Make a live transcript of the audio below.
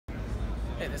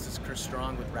Hey, this is Chris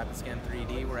Strong with RapidScan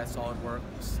 3D. We're at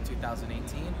Solidworks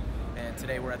 2018, and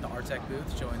today we're at the Artec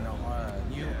booth showing the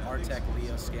new Artec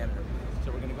Leo scanner.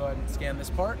 So we're going to go ahead and scan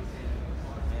this part,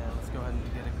 and let's go ahead and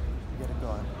get it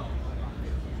going.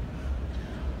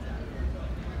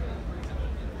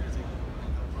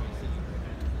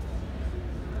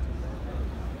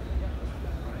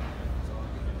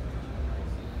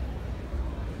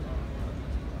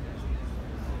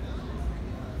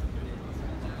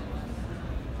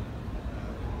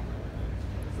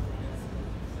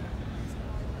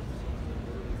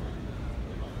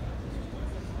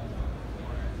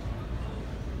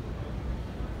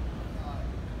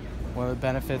 One of the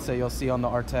benefits that you'll see on the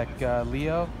Artec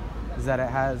Leo is that it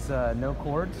has no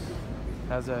cords,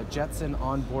 has a Jetson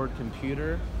onboard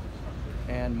computer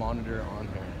and monitor on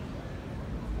here.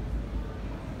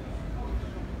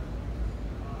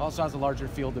 Also has a larger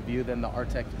field of view than the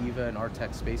Artec Eva and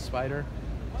Artec Space Spider,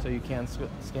 so you can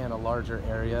scan a larger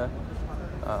area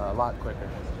a lot quicker.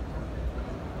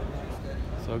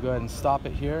 So go ahead and stop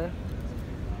it here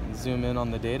and zoom in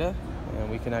on the data. And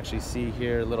we can actually see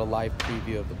here a little live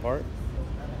preview of the part.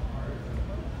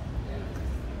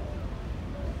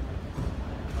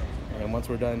 And once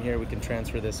we're done here, we can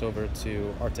transfer this over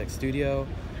to Artec Studio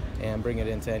and bring it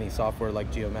into any software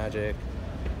like Geomagic,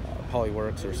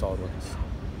 Polyworks, or Solidworks.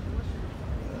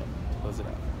 Close it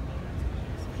out.